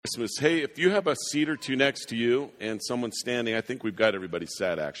Christmas. Hey, if you have a seat or two next to you and someone's standing, I think we've got everybody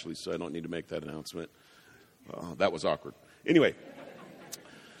sat actually, so I don't need to make that announcement. That was awkward. Anyway,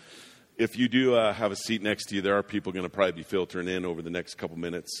 if you do have a seat next to you, there are people going to probably be filtering in over the next couple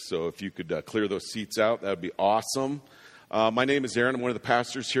minutes. So if you could clear those seats out, that would be awesome. My name is Aaron. I'm one of the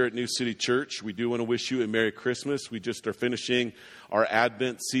pastors here at New City Church. We do want to wish you a Merry Christmas. We just are finishing our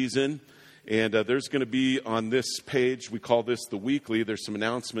Advent season. And there's going to be on this page, we call this the weekly, there's some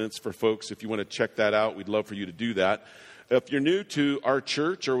announcements for folks. If you want to check that out, we'd love for you to do that. If you're new to our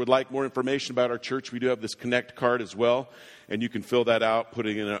church or would like more information about our church, we do have this Connect card as well. And you can fill that out, put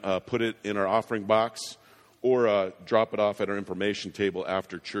it in our offering box, or drop it off at our information table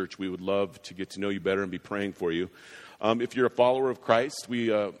after church. We would love to get to know you better and be praying for you. If you're a follower of Christ, we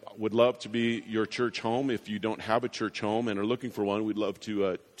would love to be your church home. If you don't have a church home and are looking for one, we'd love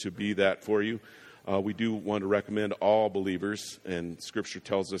to be that for you. We do want to recommend all believers, and Scripture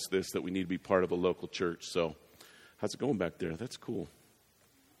tells us this, that we need to be part of a local church. So, how's it going back there? That's cool.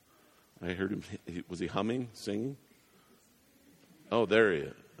 I heard him. Was he humming, singing? Oh, there he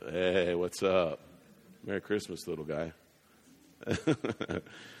is. Hey, what's up? Merry Christmas, little guy.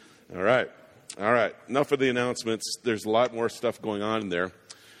 All right. Enough of the announcements. There's a lot more stuff going on in there.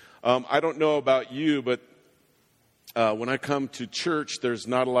 I don't know about you, but when I come to church, there's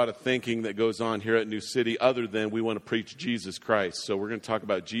not a lot of thinking that goes on here at New City other than we want to preach Jesus Christ. So we're going to talk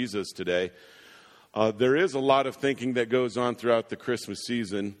about Jesus today. There is a lot of thinking that goes on throughout the Christmas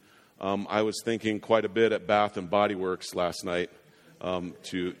season. I was thinking quite a bit at Bath and Body Works last night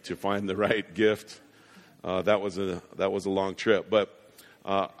to find the right gift. That was a long trip, but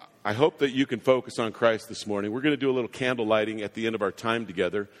I hope that you can focus on Christ this morning. We're going to do a little candle lighting at the end of our time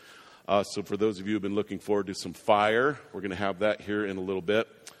together. So for those of you who have been looking forward to some fire, we're going to have that here in a little bit.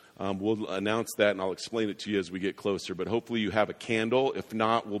 We'll announce that, and I'll explain it to you as we get closer. But hopefully you have a candle. If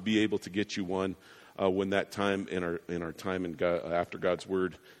not, we'll be able to get you one when that time in our time in God, after God's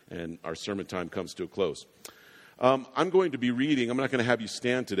Word and our sermon time comes to a close. I'm going to be reading. I'm not going to have you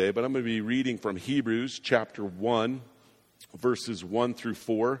stand today, but I'm going to be reading from Hebrews chapter 1. Verses 1 through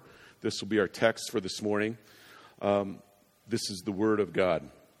 4. This will be our text for this morning. This is the Word of God.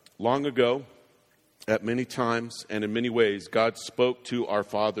 Long ago, at many times and in many ways, God spoke to our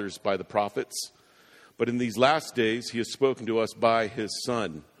fathers by the prophets. But in these last days, He has spoken to us by His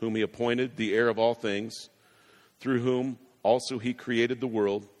Son, whom He appointed the heir of all things, through whom also He created the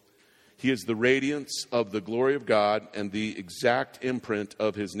world. He is the radiance of the glory of God and the exact imprint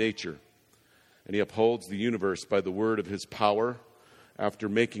of His nature. And He upholds the universe by the word of His power. After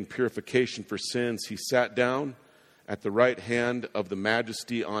making purification for sins, He sat down at the right hand of the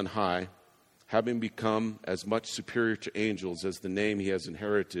Majesty on high, having become as much superior to angels as the name He has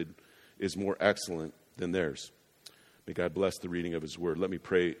inherited is more excellent than theirs. May God bless the reading of His word. Let me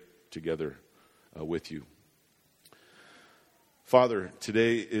pray together with you. Father,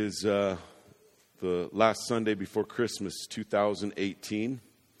 today is the last Sunday before Christmas 2018.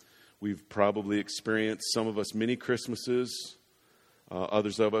 We've probably experienced, some of us, many Christmases.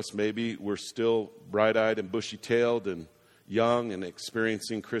 Others of us, maybe, we're still bright-eyed and bushy-tailed and young and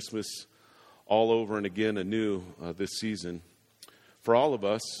experiencing Christmas all over and again anew this season. For all of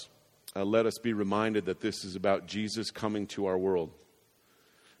us, let us be reminded that this is about Jesus coming to our world,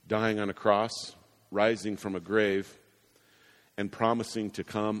 dying on a cross, rising from a grave, and promising to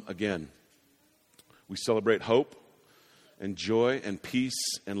come again. We celebrate hope and joy and peace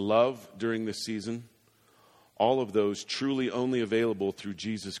and love during this season, all of those truly only available through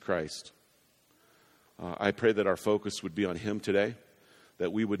Jesus Christ. I pray that our focus would be on Him today,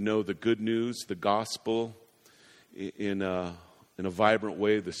 that we would know the good news, the gospel, in a vibrant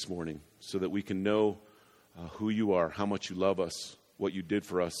way this morning, so that we can know who You are, how much You love us, what You did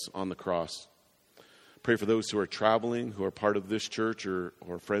for us on the cross. Pray for those who are traveling, who are part of this church,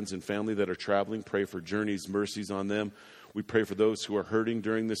 or friends and family that are traveling. Pray for journeys, mercies on them. We pray for those who are hurting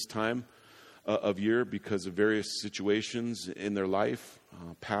during this time of year because of various situations in their life,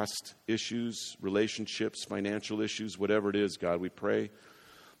 past issues, relationships, financial issues, whatever it is, God. We pray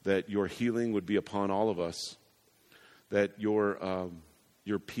that Your healing would be upon all of us, that Your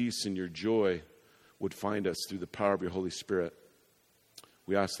peace and Your joy would find us through the power of Your Holy Spirit.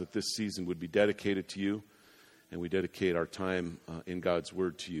 We ask that this season would be dedicated to You, and we dedicate our time in God's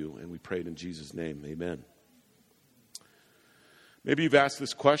Word to You, and we pray it in Jesus' name. Amen. Maybe you've asked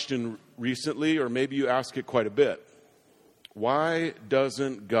this question recently, or maybe you ask it quite a bit. Why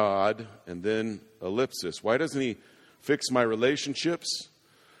doesn't God, and then ellipsis, why doesn't He fix my relationships?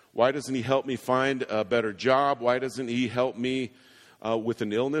 Why doesn't He help me find a better job? Why doesn't He help me with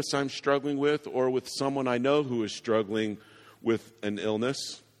an illness I'm struggling with, or with someone I know who is struggling with an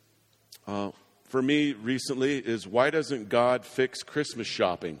illness? for me recently is, why doesn't God fix Christmas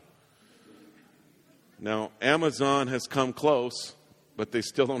shopping? Now, Amazon has come close, but they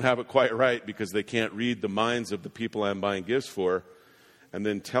still don't have it quite right because they can't read the minds of the people I'm buying gifts for and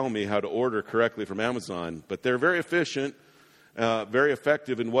then tell me how to order correctly from Amazon. But they're very efficient, very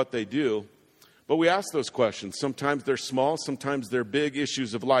effective in what they do. But we ask those questions. Sometimes they're small, sometimes they're big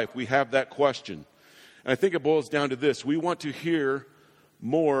issues of life. We have that question. And I think it boils down to this. We want to hear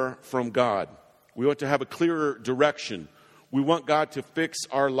more from God. We want to have a clearer direction. We want God to fix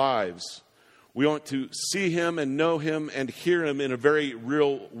our lives. We want to see Him and know Him and hear Him in a very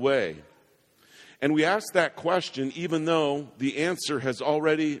real way. And we ask that question even though the answer has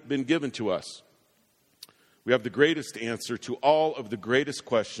already been given to us. We have the greatest answer to all of the greatest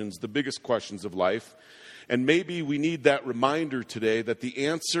questions, the biggest questions of life. And maybe we need that reminder today that the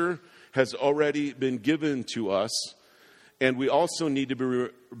answer has already been given to us. And we also need to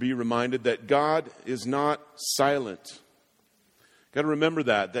be reminded that God is not silent. Got to remember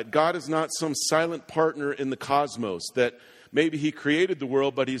that God is not some silent partner in the cosmos, that maybe He created the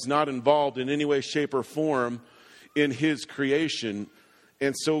world, but He's not involved in any way, shape, or form in His creation.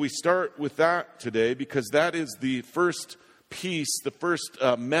 And so we start with that today because that is the first piece, the first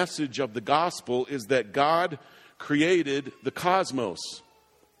message of the gospel is that God created the cosmos.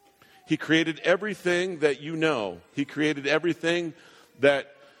 He created everything that you know. He created everything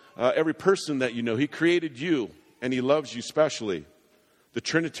that, every person that you know. He created you, and He loves you specially. The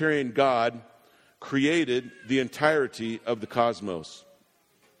Trinitarian God created the entirety of the cosmos.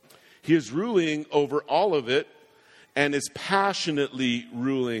 He is ruling over all of it and is passionately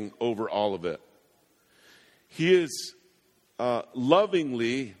ruling over all of it. He is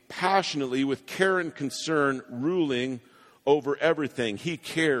lovingly, passionately, with care and concern, ruling over everything. He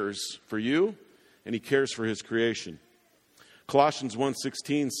cares for you, and He cares for His creation. Colossians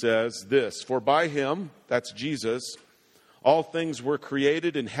 1:16 says this, "For by Him," that's Jesus, "all things were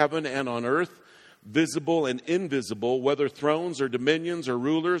created in heaven and on earth, visible and invisible, whether thrones or dominions or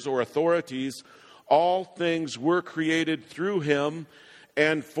rulers or authorities, all things were created through Him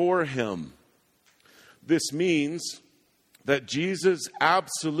and for Him." This means that Jesus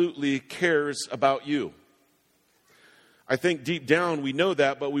absolutely cares about you. I think deep down we know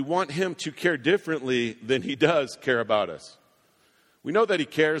that, but we want Him to care differently than He does care about us. We know that He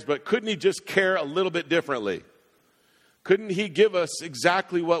cares, but couldn't He just care a little bit differently? Couldn't He give us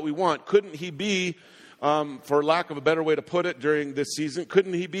exactly what we want? Couldn't He be, for lack of a better way to put it during this season,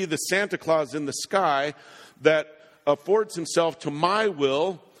 couldn't He be the Santa Claus in the sky that affords Himself to my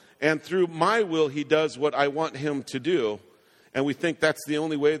will, and through my will He does what I want Him to do? And we think that's the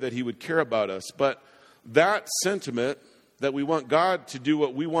only way that He would care about us. But that sentiment, that we want God to do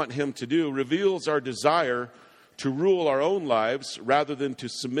what we want Him to do, reveals our desire to rule our own lives rather than to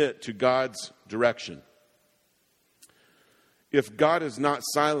submit to God's direction. If God is not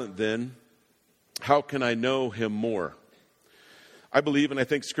silent, then how can I know Him more? I believe, and I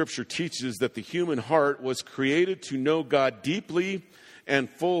think Scripture teaches, that the human heart was created to know God deeply and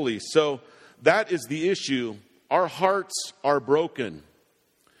fully. So that is the issue. Our hearts are broken.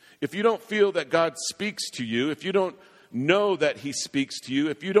 If you don't feel that God speaks to you, if you don't know that He speaks to you,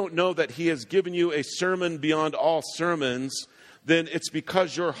 if you don't know that He has given you a sermon beyond all sermons, then it's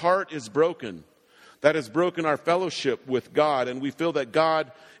because your heart is broken. That has broken our fellowship with God, and we feel that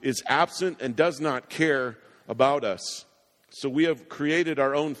God is absent and does not care about us. So we have created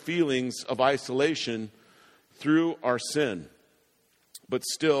our own feelings of isolation through our sin. But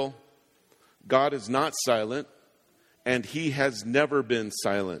still, God is not silent, and He has never been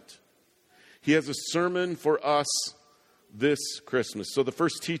silent. He has a sermon for us this Christmas. So the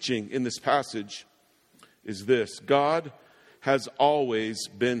first teaching in this passage is this: God has always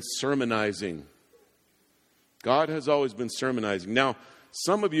been sermonizing. God has always been sermonizing. Now,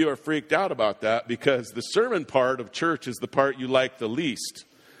 some of you are freaked out about that because the sermon part of church is the part you like the least.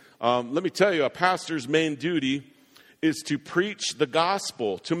 Let me tell you, a pastor's main duty is to preach the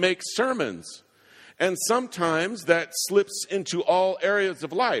gospel, to make sermons. And sometimes that slips into all areas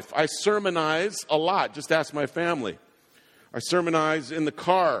of life. I sermonize a lot. Just ask my family. I sermonize in the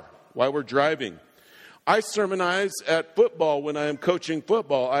car while we're driving. I sermonize at football when I am coaching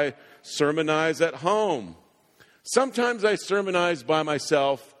football. I sermonize at home. Sometimes I sermonize by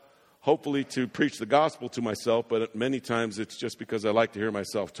myself, hopefully to preach the gospel to myself, but many times it's just because I like to hear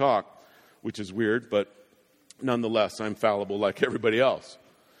myself talk, which is weird, but nonetheless, I'm fallible like everybody else.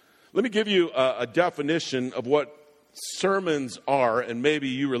 Let me give you a definition of what sermons are, and maybe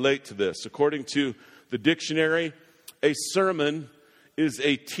you relate to this. According to the dictionary, a sermon is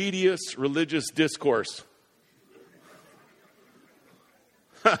a tedious religious discourse.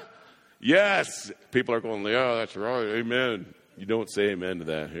 Yes. People are going, yeah, that's right. Amen. You don't say amen to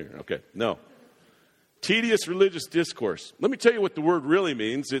that here. Okay. No. Tedious religious discourse. Let me tell you what the word really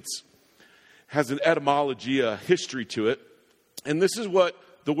means. It has an etymology, a history to it. And this is what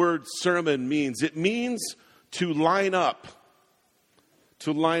the word sermon means. It means to line up.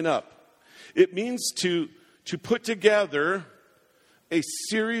 To line up. It means to put together a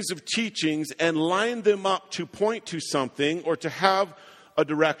series of teachings and line them up to point to something or to have a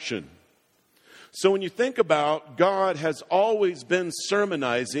direction. So when you think about God has always been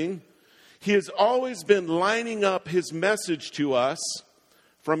sermonizing, he has always been lining up his message to us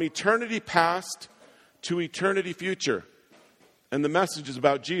from eternity past to eternity future. And the message is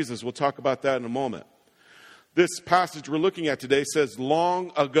about Jesus. We'll talk about that in a moment. This passage we're looking at today says,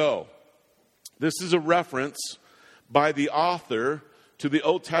 long ago. This is a reference by the author to the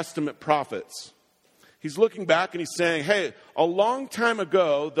Old Testament prophets. He's looking back and he's saying, hey, a long time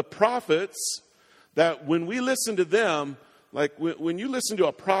ago, the prophets, that when we listen to them, like when you listen to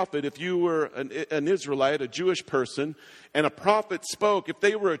a prophet, if you were an Israelite, a Jewish person, and a prophet spoke, if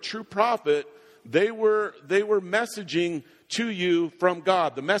they were a true prophet, they were messaging to you from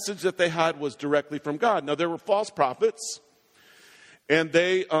God. The message that they had was directly from God. Now, there were false prophets, and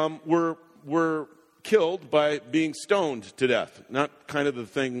they were killed by being stoned to death. Not kind of the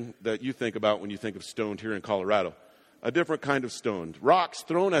thing that you think about when you think of stoned here in Colorado. A different kind of stoned. Rocks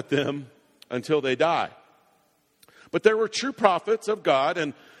thrown at them until they die. But there were true prophets of God,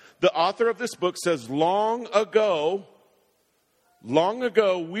 and the author of this book says, long ago,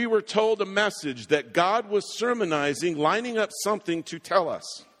 we were told a message that God was sermonizing, lining up something to tell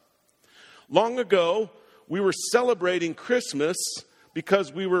us. Long ago, we were celebrating Christmas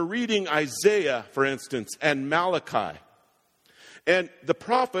because we were reading Isaiah, for instance, and Malachi. And the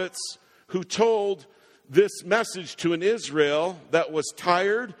prophets who told this message to an Israel that was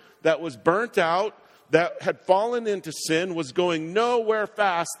tired, that was burnt out, that had fallen into sin, was going nowhere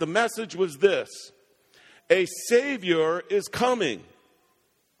fast. The message was this: a Savior is coming.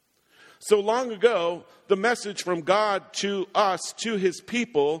 So long ago, the message from God to us, to his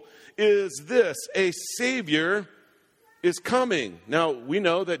people, is this: a Savior is coming. Now, we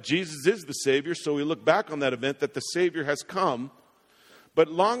know that Jesus is the Savior, so we look back on that event that the Savior has come. But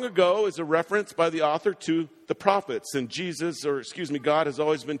long ago is a reference by the author to the prophets. And God has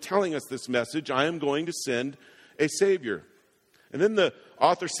always been telling us this message: I am going to send a Savior. And then the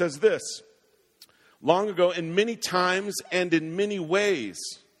author says this: long ago, in many times and in many ways.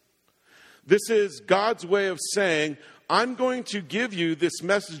 This is God's way of saying, I'm going to give you this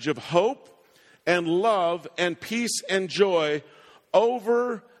message of hope and love and peace and joy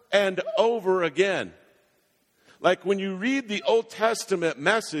over and over again. Like when you read the Old Testament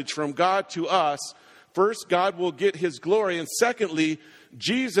message from God to us, first, God will get his glory. And secondly,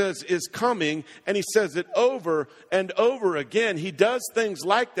 Jesus is coming, and he says it over and over again. He does things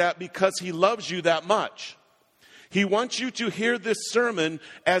like that because he loves you that much. He wants you to hear this sermon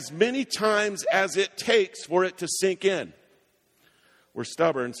as many times as it takes for it to sink in. We're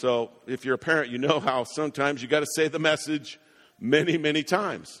stubborn, so if you're a parent, you know how sometimes you got to say the message many, many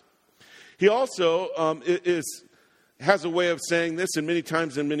times. He also has a way of saying this, and many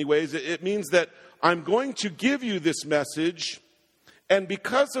times in many ways. It means that I'm going to give you this message, and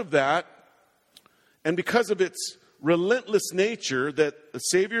because of that, and because of its relentless nature, that the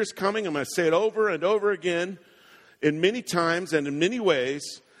Savior is coming, I'm going to say it over and over again, in many times and in many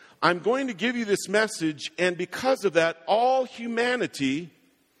ways. I'm going to give you this message, and because of that, all humanity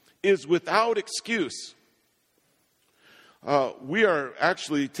is without excuse. We are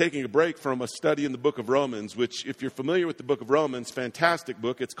actually taking a break from a study in the book of Romans, which, if you're familiar with the book of Romans, fantastic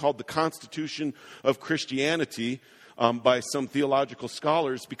book. It's called The Constitution of Christianity by some theological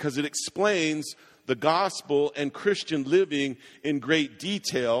scholars, because it explains the gospel and Christian living in great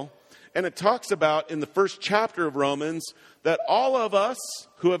detail. And it talks about, in the first chapter of Romans, that all of us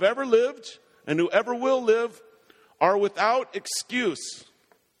who have ever lived and who ever will live are without excuse.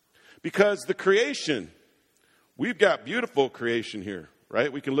 Because the creation, we've got beautiful creation here,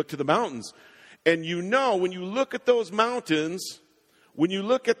 right? We can look to the mountains. And you know, when you look at those mountains, when you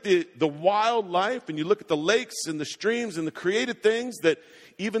look at the wildlife, and you look at the lakes and the streams and the created things, that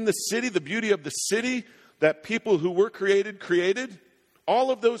even the city, the beauty of the city, that people who were created,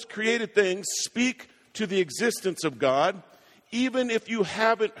 all of those created things speak to the existence of God, even if you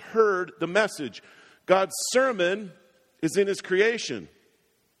haven't heard the message. God's sermon is in his creation.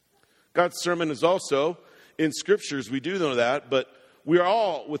 God's sermon is also in scriptures. We do know that, but we are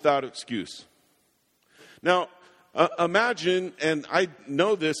all without excuse. Now, imagine, and I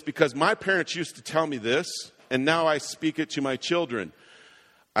know this because my parents used to tell me this, and now I speak it to my children.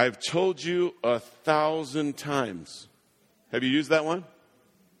 I've told you 1,000 times. Have you used that one?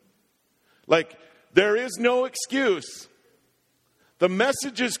 Like, there is no excuse. The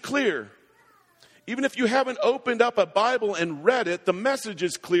message is clear. Even if you haven't opened up a Bible and read it, the message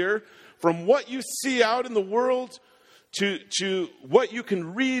is clear. From what you see out in the world to what you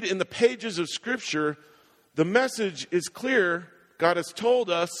can read in the pages of Scripture, the message is clear. God has told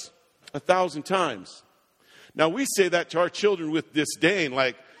us 1,000 times. Now, we say that to our children with disdain,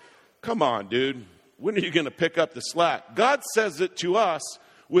 like, come on, dude, when are you going to pick up the slack? God says it to us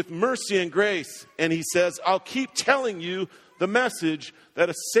with mercy and grace, and he says, I'll keep telling you the message that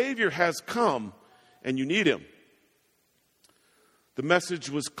a Savior has come, and you need him. The message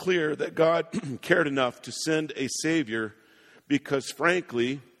was clear that God cared enough to send a Savior because,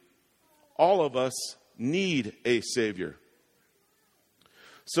 frankly, all of us need a Savior.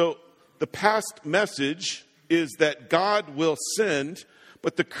 So, the past message is that God will send,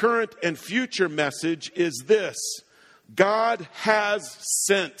 but the current and future message is this: God has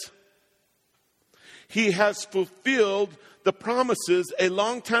sent. He has fulfilled the promises a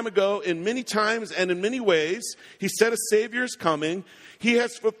long time ago in many times and in many ways. He said a Savior is coming. He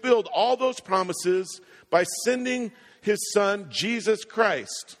has fulfilled all those promises by sending his Son, Jesus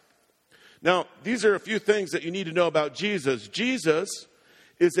Christ. Now, these are a few things that you need to know about Jesus. Jesus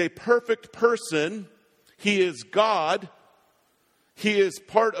is a perfect person. He is God. He is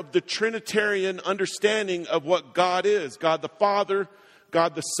part of the Trinitarian understanding of what God is. God the Father,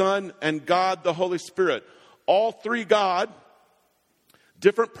 God the Son, and God the Holy Spirit. All three God,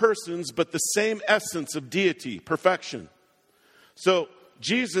 different persons, but the same essence of deity, perfection. So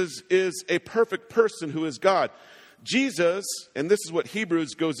Jesus is a perfect person who is God. Jesus, and this is what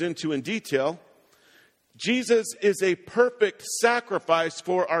Hebrews goes into in detail, Jesus is a perfect sacrifice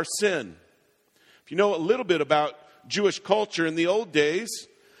for our sin. If you know a little bit about Jewish culture in the old days,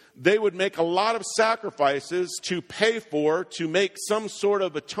 they would make a lot of sacrifices to pay for, to make some sort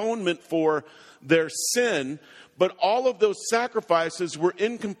of atonement for their sin. But all of those sacrifices were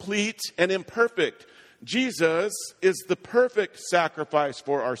incomplete and imperfect. Jesus is the perfect sacrifice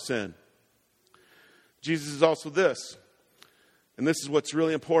for our sin. Jesus is also this, and this is what's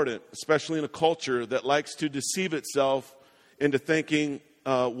really important, especially in a culture that likes to deceive itself into thinking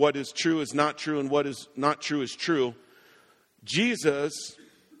what is true is not true and what is not true is true. Jesus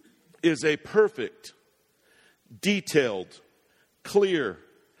is a perfect, detailed, clear,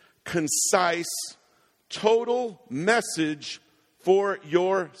 concise, total message for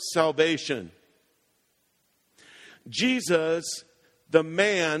your salvation. Jesus, the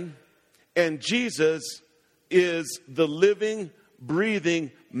man, and Jesus is the living,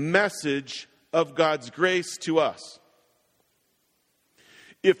 breathing message of God's grace to us.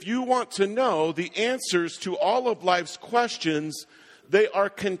 If you want to know the answers to all of life's questions, they are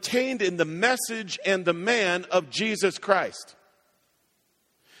contained in the message and the man of Jesus Christ.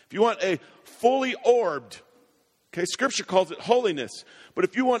 If you want a fully orbed, Scripture calls it holiness, but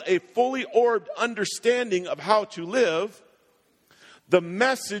if you want a fully orbed understanding of how to live, the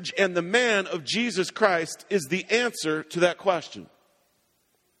message and the man of Jesus Christ is the answer to that question.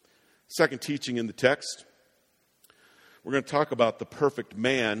 Second teaching in the text, we're going to talk about the perfect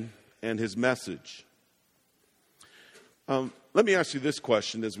man and his message. Let me ask you this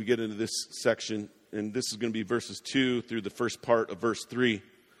question as we get into this section, and this is going to be verses 2 through the first part of verse 3.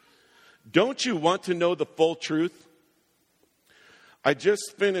 Don't you want to know the full truth? I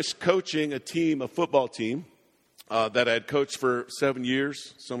just finished coaching a football team, that I had coached for 7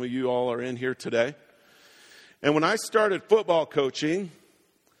 years. Some of you all are in here today. And when I started football coaching,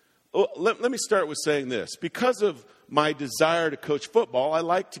 let me start with saying this. Because of my desire to coach football, I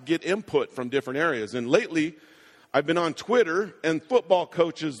like to get input from different areas. And lately, I've been on Twitter, and football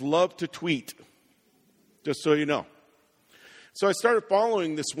coaches love to tweet, just so you know. So I started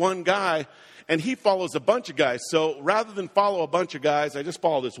following this one guy, and he follows a bunch of guys. So rather than follow a bunch of guys, I just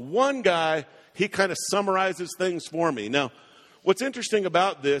follow this one guy. He kind of summarizes things for me. Now, what's interesting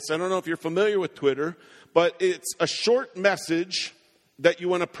about this, I don't know if you're familiar with Twitter, but it's a short message that you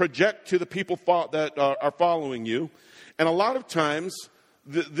want to project to the people that are following you. And a lot of times,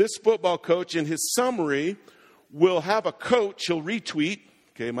 this football coach in his summary will have a coach, he'll retweet.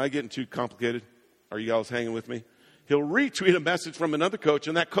 Okay, am I getting too complicated? Are you guys hanging with me? He'll retweet a message from another coach,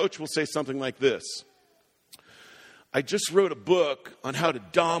 and that coach will say something like this: I just wrote a book on how to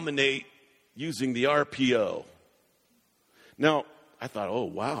dominate using the RPO. Now, I thought, oh,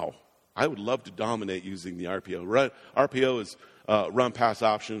 wow, I would love to dominate using the RPO. RPO is run pass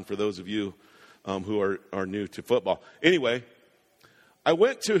option for those of you who are new to football. Anyway, I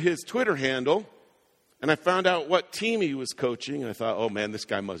went to his Twitter handle, And I found out what team he was coaching, and I thought, oh man, this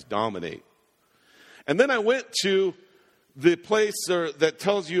guy must dominate. And then I went to the place that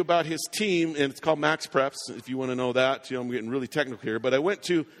tells you about his team, and it's called Max Preps, if you want to know that. I'm getting really technical here. But I went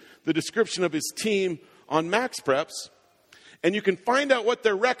to the description of his team on Max Preps, and you can find out what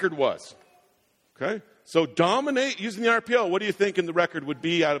their record was. Okay? So dominate using the RPO. What do you think the record would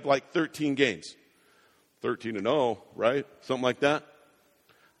be out of like 13 games? 13-0, right? Something like that.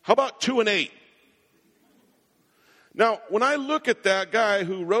 How about 2-8? Now, when I look at that guy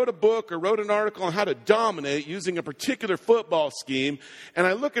who wrote a book or wrote an article on how to dominate using a particular football scheme, and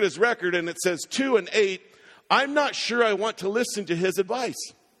I look at his record and it says 2-8, I'm not sure I want to listen to his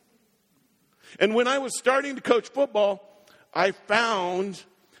advice. And when I was starting to coach football, I found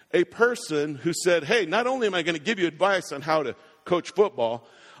a person who said, hey, not only am I going to give you advice on how to coach football,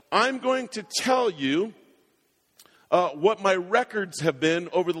 I'm going to tell you what my records have been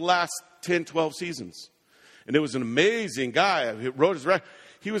over the last 10, 12 seasons. And it was an amazing guy. He wrote his record.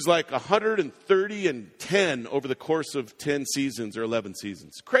 He was like 130-10 over the course of 10 seasons or 11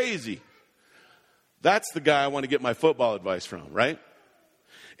 seasons. Crazy. That's the guy I want to get my football advice from, right?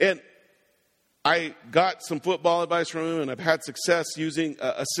 And I got some football advice from him, and I've had success using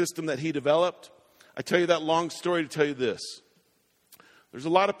a system that he developed. I tell you that long story to tell you this. There's a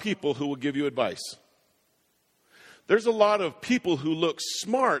lot of people who will give you advice. There's a lot of people who look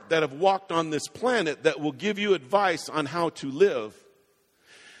smart that have walked on this planet that will give you advice on how to live.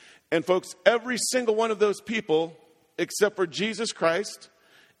 And folks, every single one of those people, except for Jesus Christ,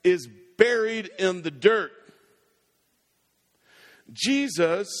 is buried in the dirt.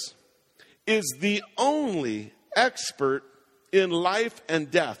 Jesus is the only expert in life and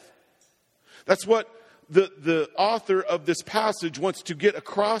death. That's what the author of this passage wants to get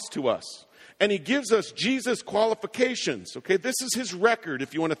across to us. And he gives us Jesus' qualifications. Okay, this is his record,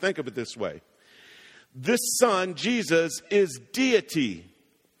 if you want to think of it this way. This son, Jesus, is deity.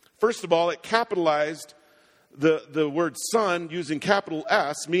 First of all, it capitalized the word son using capital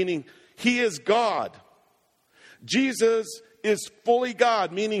S, meaning he is God. Jesus is fully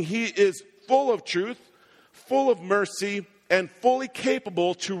God, meaning he is full of truth, full of mercy, and fully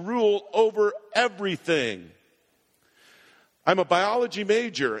capable to rule over everything. I'm a biology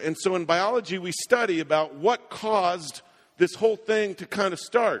major, and so in biology we study about what caused this whole thing to kind of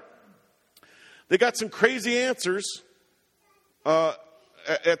start. They got some crazy answers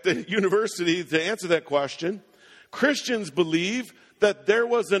at the university to answer that question. Christians believe that there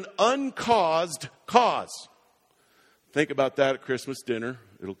was an uncaused cause. Think about that at Christmas dinner.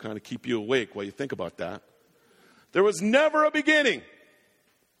 It'll kind of keep you awake while you think about that. There was never a beginning.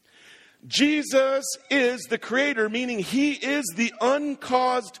 Jesus is the creator, meaning he is the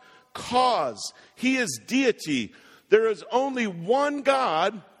uncaused cause. He is deity. There is only one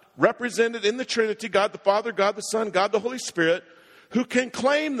God represented in the Trinity, God the Father, God the Son, God the Holy Spirit, who can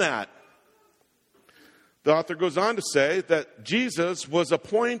claim that. The author goes on to say that Jesus was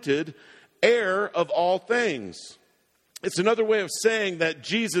appointed heir of all things. It's another way of saying that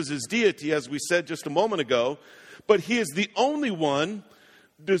Jesus is deity, as we said just a moment ago, but he is the only one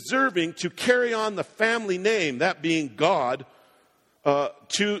deserving to carry on the family name, that being God,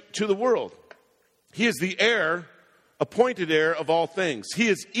 to the world. He is the heir, appointed heir of all things. He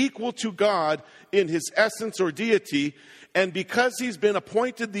is equal to God in his essence or deity, and because he's been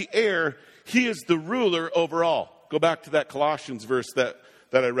appointed the heir, he is the ruler over all. Go back to that Colossians verse that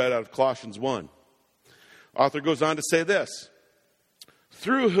I read out of Colossians 1. Author goes on to say this: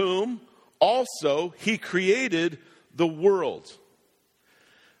 through whom also he created the world.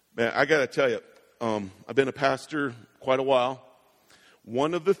 Man, I got to tell you, I've been a pastor quite a while.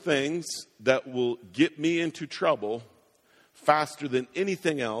 One of the things that will get me into trouble faster than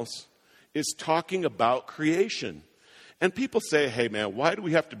anything else is talking about creation. And people say, hey man, why do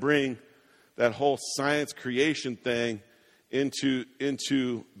we have to bring that whole science creation thing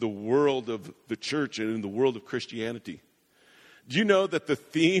into the world of the church and in the world of Christianity? Do you know that the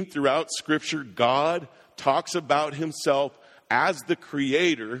theme throughout Scripture, God talks about himself as the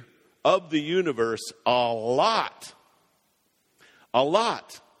creator of the universe a lot? A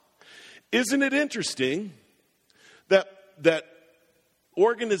lot. Isn't it interesting that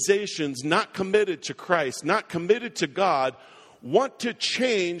organizations not committed to Christ, not committed to God, want to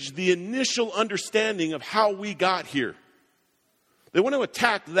change the initial understanding of how we got here? They want to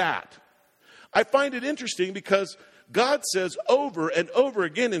attack that. I find it interesting because God says over and over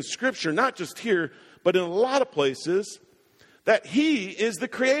again in Scripture, not just here, but in a lot of places, that he is the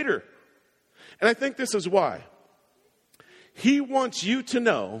creator. And I think this is why. He wants you to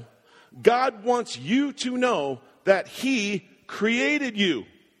know, God wants you to know that he created you.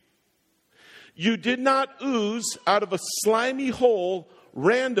 You did not ooze out of a slimy hole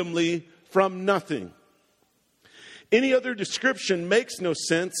randomly from nothing. Any other description makes no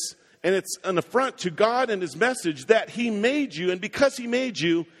sense, and it's an affront to God and his message that he made you. And because he made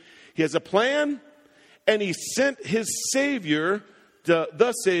you, he has a plan, and he sent his Savior,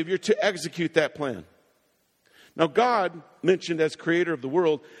 the Savior, to execute that plan. Now, God, mentioned as creator of the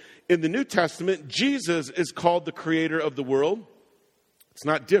world, in the New Testament, Jesus is called the creator of the world. It's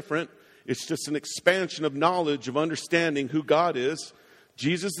not different. It's just an expansion of knowledge, of understanding who God is.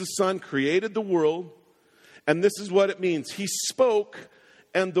 Jesus the Son created the world, and this is what it means. He spoke,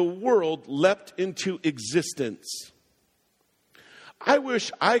 and the world leapt into existence. I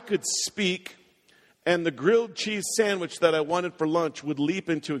wish I could speak, and the grilled cheese sandwich that I wanted for lunch would leap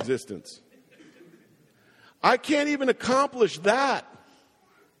into existence. I can't even accomplish that.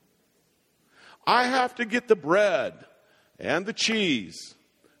 I have to get the bread and the cheese.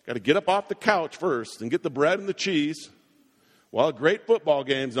 Got to get up off the couch first and get the bread and the cheese while a great football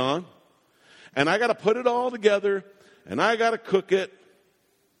game's on. And I got to put it all together, and I got to cook it.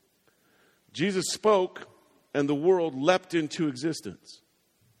 Jesus spoke, and the world leapt into existence.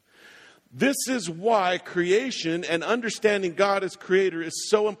 This is why creation and understanding God as creator is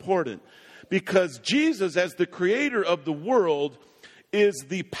so important. Because Jesus, as the creator of the world, is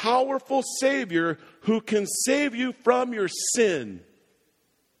the powerful Savior who can save you from your sin.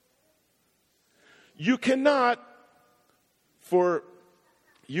 You cannot, for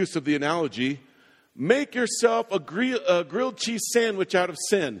use of the analogy, make yourself a grilled cheese sandwich out of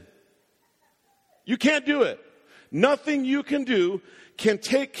sin. You can't do it. Nothing you can do can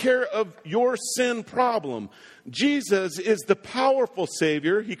take care of your sin problem. Jesus is the powerful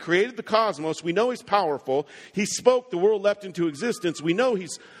Savior. He created the cosmos. We know he's powerful. He spoke, the world leapt into existence. We know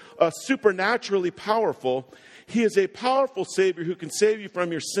he's supernaturally powerful. He is a powerful Savior who can save you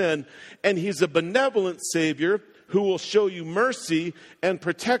from your sin. And he's a benevolent Savior who will show you mercy and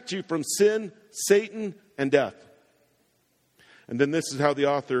protect you from sin, Satan, and death. And then this is how the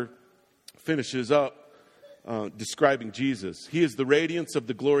author finishes up describing Jesus. He is the radiance of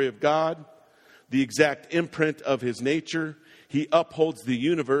the glory of God, the exact imprint of his nature. He upholds the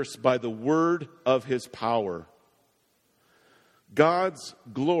universe by the word of his power. God's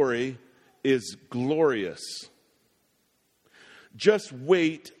glory is glorious. Just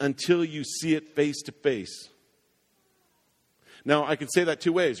wait until you see it face to face. Now, I can say that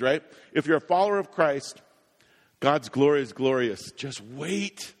two ways, right? If you're a follower of Christ, God's glory is glorious. Just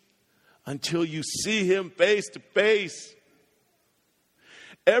wait until you see him face to face.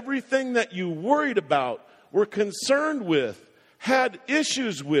 Everything that you worried about, were concerned with, had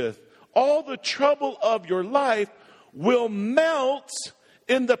issues with, all the trouble of your life will melt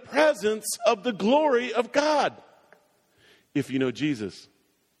in the presence of the glory of God. If you know Jesus.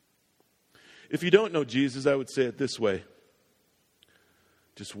 If you don't know Jesus, I would say it this way.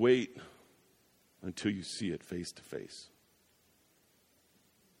 Just wait until you see it face to face.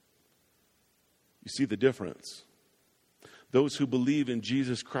 You see the difference. Those who believe in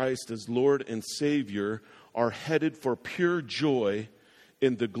Jesus Christ as Lord and Savior are headed for pure joy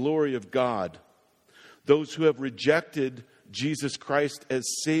in the glory of God. Those who have rejected Jesus Christ as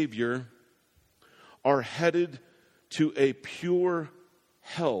Savior are headed to a pure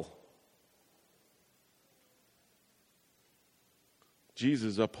hell.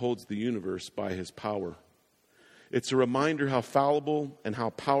 Jesus upholds the universe by his power. It's a reminder how fallible and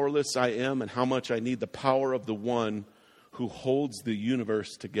how powerless I am and how much I need the power of the one who holds the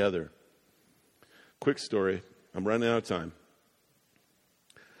universe together. Quick story. I'm running out of time.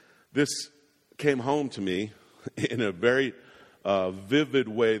 This came home to me in a very vivid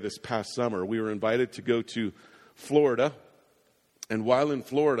way this past summer. We were invited to go to Florida. And while in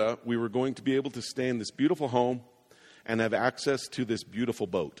Florida, we were going to be able to stay in this beautiful home and have access to this beautiful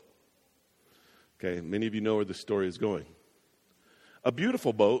boat. Okay, many of you know where the story is going. A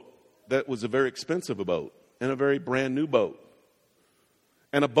beautiful boat that was a very expensive boat and a very brand new boat.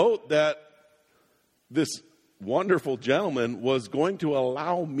 And a boat that this wonderful gentleman was going to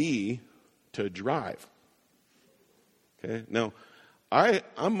allow me to drive. Okay, now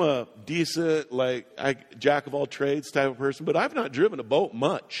I'm a decent, jack of all trades type of person, but I've not driven a boat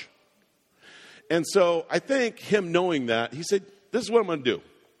much. And so I think him knowing that, he said, this is what I'm going to do.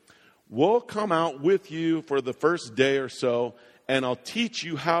 We'll come out with you for the first day or so, and I'll teach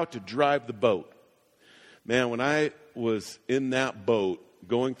you how to drive the boat. Man, when I was in that boat,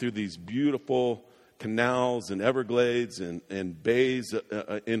 going through these beautiful canals and Everglades and bays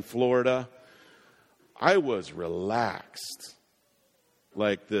in Florida, I was relaxed.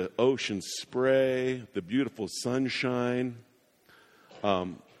 Like the ocean spray, the beautiful sunshine.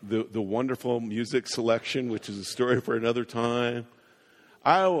 the wonderful music selection, which is a story for another time.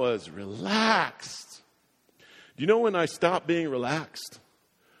 I was relaxed. Do you know when I stopped being relaxed?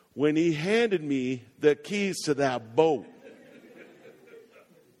 When he handed me the keys to that boat.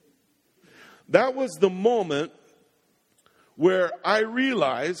 That was the moment where I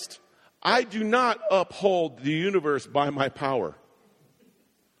realized I do not uphold the universe by my power.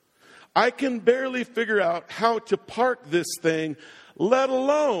 I can barely figure out how to park this thing, let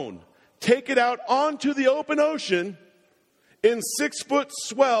alone take it out onto the open ocean in 6-foot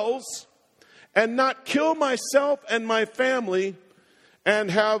swells and not kill myself and my family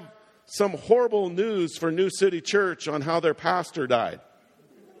and have some horrible news for New City Church on how their pastor died.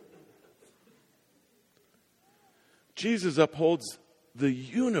 Jesus upholds the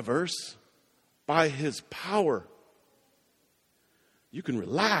universe by his power. You can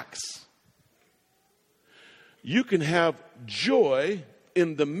relax. You can have joy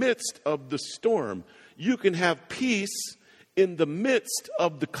in the midst of the storm. You can have peace in the midst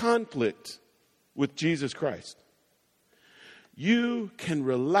of the conflict with Jesus Christ. You can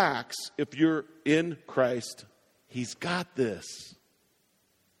relax if you're in Christ. He's got this.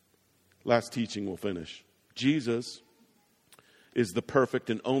 Last teaching we'll finish. Jesus is the perfect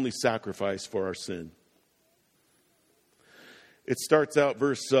and only sacrifice for our sin. It starts out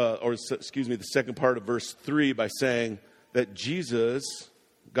the second part of verse 3 by saying that Jesus,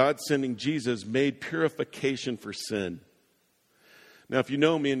 God sending Jesus, made purification for sin. Now, if you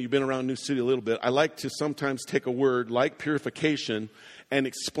know me and you've been around New City a little bit, I like to sometimes take a word like purification and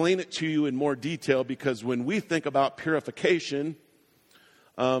explain it to you in more detail, because when we think about purification,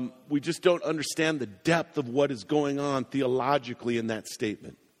 we just don't understand the depth of what is going on theologically in that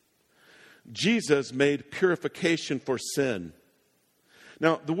statement. Jesus made purification for sin.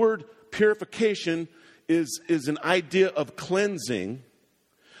 Now, the word purification is an idea of cleansing,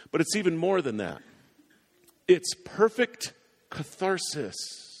 but it's even more than that. It's perfect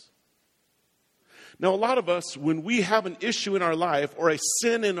catharsis. Now, a lot of us, when we have an issue in our life or a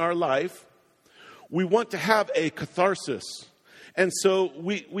sin in our life, we want to have a catharsis. And so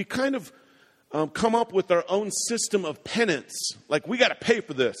we kind of come up with our own system of penance. Like, we got to pay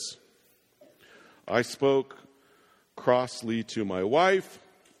for this. I spoke crossly to my wife.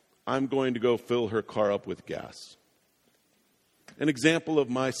 I'm going to go fill her car up with gas. An example of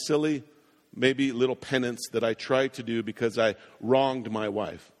my silly, maybe little penance that I tried to do because I wronged my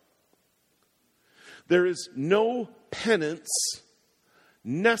wife. There is no penance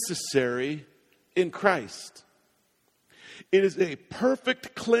necessary in Christ. It is a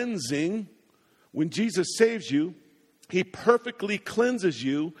perfect cleansing. When Jesus saves you, he perfectly cleanses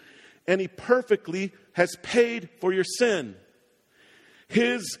you, and he perfectly has paid for your sin.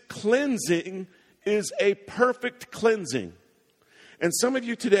 His cleansing is a perfect cleansing. And some of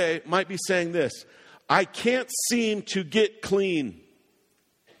you today might be saying this: I can't seem to get clean.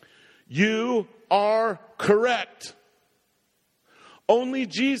 You are correct. Only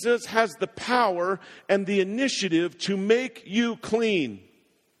Jesus has the power and the initiative to make you clean.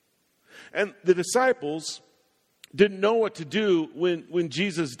 And the disciples didn't know what to do when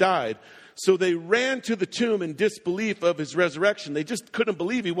Jesus died. So they ran to the tomb in disbelief of his resurrection. They just couldn't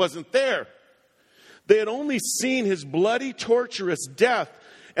believe he wasn't there. They had only seen his bloody, torturous death,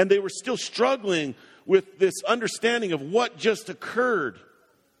 and they were still struggling with this understanding of what just occurred.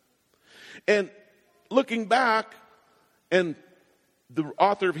 And looking back, and the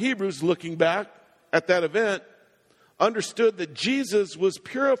author of Hebrews, looking back at that event, understood that Jesus was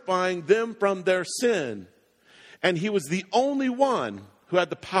purifying them from their sin. And he was the only one who had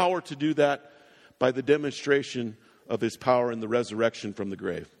the power to do that by the demonstration of his power in the resurrection from the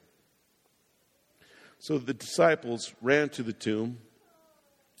grave. So the disciples ran to the tomb.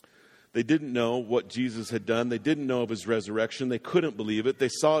 They didn't know what Jesus had done. They didn't know of his resurrection. They couldn't believe it. They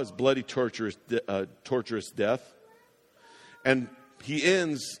saw his bloody, torturous death. And he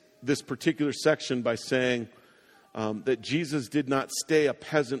ends this particular section by saying that Jesus did not stay a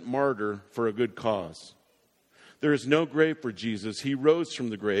peasant martyr for a good cause. There is no grave for Jesus. He rose from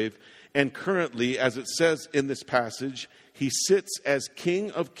the grave. And currently, as it says in this passage, he sits as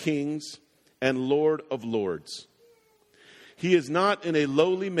King of Kings and Lord of Lords. He is not in a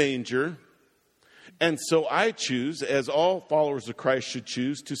lowly manger. And so I choose, as all followers of Christ should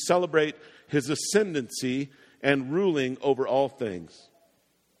choose, to celebrate his ascendancy and ruling over all things.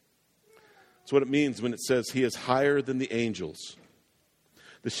 That's what it means when it says he is higher than the angels.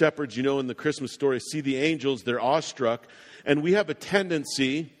 The shepherds, you know, in the Christmas story, see the angels, they're awestruck. And we have a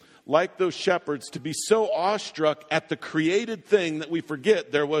tendency, like those shepherds, to be so awestruck at the created thing that we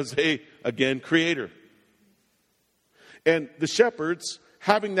forget there was a, again, creator. And the shepherds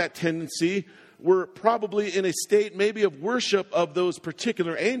having that tendency were probably in a state maybe of worship of those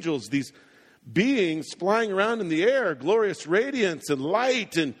particular angels, these beings flying around in the air, glorious radiance and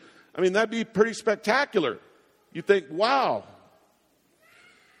light. And I mean, that'd be pretty spectacular. You think, wow.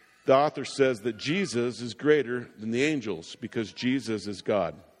 The author says that Jesus is greater than the angels because Jesus is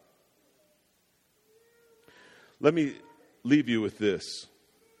God. Let me leave you with this.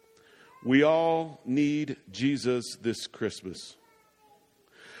 We all need Jesus this Christmas.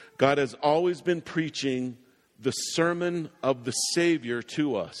 God has always been preaching the sermon of the Savior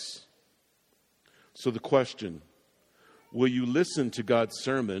to us. So the question, will you listen to God's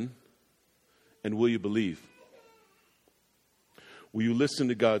sermon and will you believe? Will you listen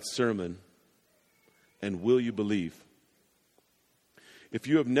to God's sermon and will you believe? If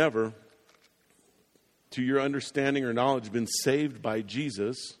you have never, to your understanding or knowledge, been saved by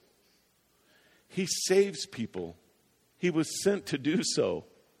Jesus, He saves people. He was sent to do so.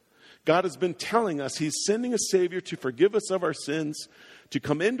 God has been telling us He's sending a Savior to forgive us of our sins, to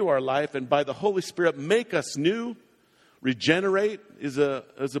come into our life, and by the Holy Spirit make us new. Regenerate is a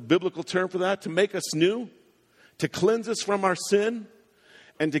biblical term for that, to make us new, to cleanse us from our sin,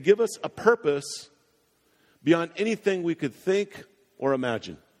 and to give us a purpose beyond anything we could think or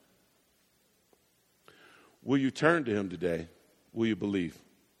imagine. Will you turn to Him today? Will you believe?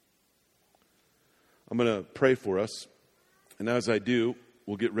 I'm going to pray for us, and as I do,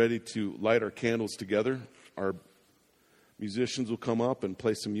 we'll get ready to light our candles together. Our musicians will come up and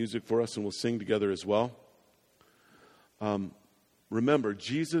play some music for us, and we'll sing together as well. Remember,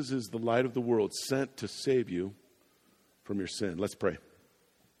 Jesus is the light of the world, sent to save you from your sin. Let's pray.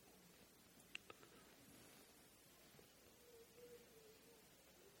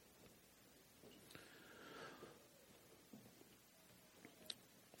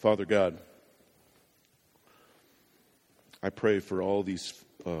 Father God, I pray for all these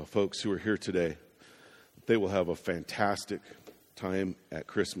folks who are here today. They will have a fantastic time at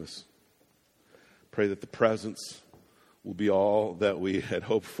Christmas. Pray that the presents will be all that we had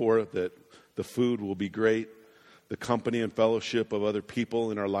hoped for, that the food will be great, the company and fellowship of other people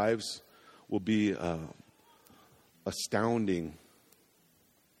in our lives will be astounding,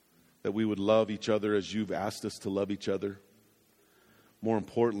 that we would love each other as you've asked us to love each other. More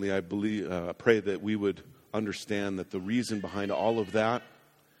importantly, I pray that we would understand that the reason behind all of that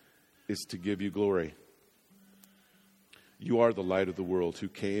is to give you glory. You are the light of the world who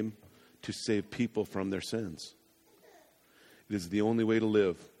came to save people from their sins. It is the only way to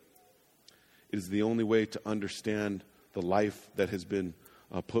live. It is the only way to understand the life that has been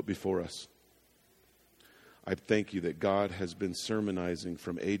put before us. I thank you that God has been sermonizing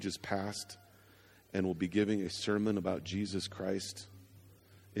from ages past and will be giving a sermon about Jesus Christ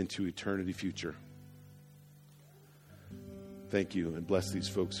into eternity future. Thank you, and bless these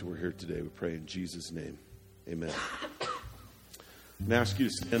folks who are here today. We pray in Jesus' name. Amen. I'm going to ask you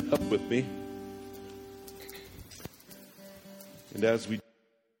to stand up with me. And as we